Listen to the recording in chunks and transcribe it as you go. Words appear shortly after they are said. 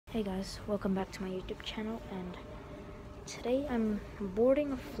Hey guys, welcome back to my YouTube channel, and today I'm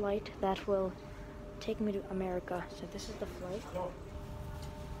boarding a flight that will take me to America. So this is the flight.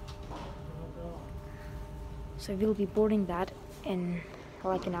 So we'll be boarding that in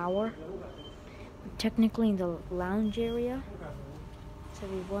like an hour. We're technically in the lounge area, so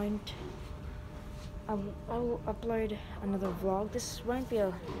we won't. I will upload another vlog. This won't be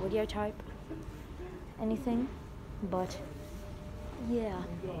a video type anything, but yeah,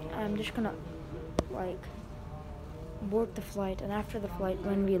 I'm just gonna board the flight, and after the flight,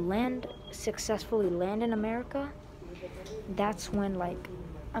 when we successfully land in America, that's when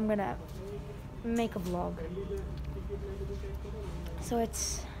I'm gonna make a vlog. So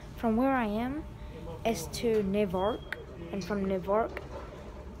it's from where I am is to Newark, and from Newark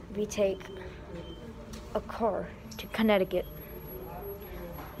we take a car to Connecticut.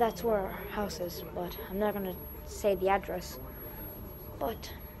 That's where our house is, but I'm not gonna say the address.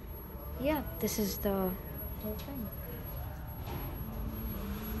 But yeah, this is the whole thing.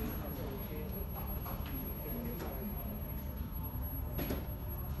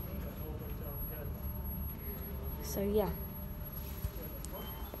 So yeah,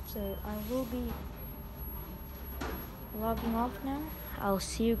 so I will be logging off now. I'll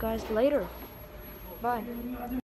see you guys later. Bye.